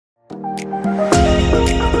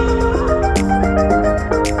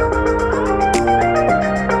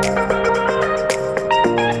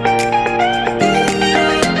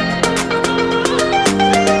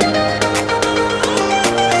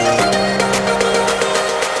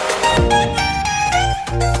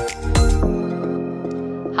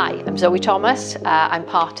Zoe Thomas. I'm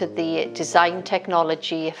part of the Design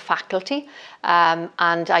Technology faculty and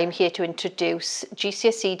I'm here to introduce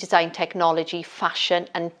GCSE Design Technology, Fashion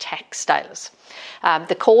and Textiles.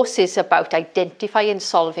 The course is about identifying and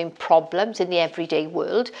solving problems in the everyday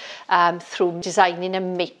world through designing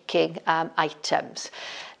and making items.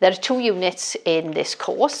 There are 2 units in this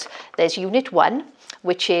course. There's Unit 1,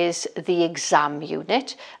 which is the exam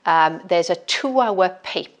unit. There's a 2-hour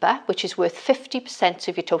paper, which is worth 50%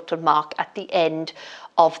 of your total mark at the end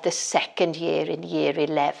of the second year in year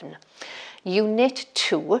 11. Unit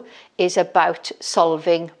 2 is about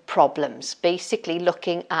solving problems, basically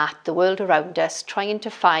looking at the world around us, trying to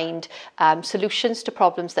find solutions to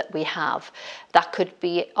problems that we have. That could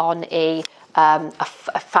be on a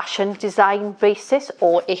fashion design basis,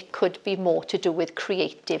 or it could be more to do with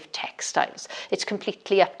creative textiles. It's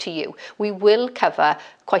completely up to you. We will cover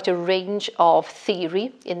quite a range of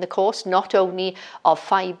theory in the course, not only of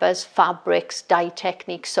fibres, fabrics, dye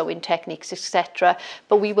techniques, sewing techniques, etc.,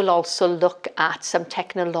 but we will also look at some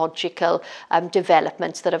technological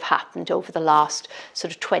developments that have happened over the last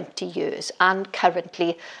sort of 20 years and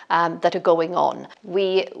currently that are going on.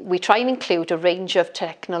 We try and include a range of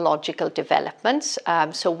technological developments,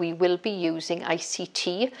 so we will be using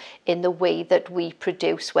ICT in the way that we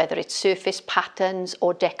produce, whether it's surface patterns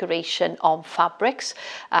or decoration on fabrics,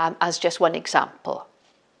 as just one example.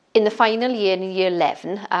 In the final year, in year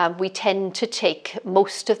 11, we tend to take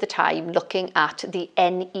most of the time looking at the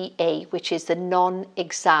NEA, which is the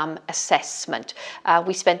non-exam assessment.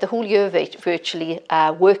 We spent the whole year virtually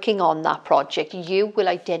working on that project. You will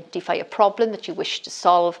identify a problem that you wish to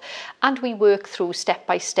solve, and we work through step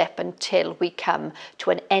by step until we come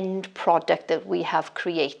to an end product that we have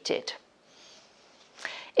created.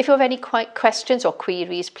 If you have any questions or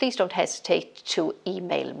queries, please don't hesitate to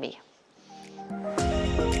email me.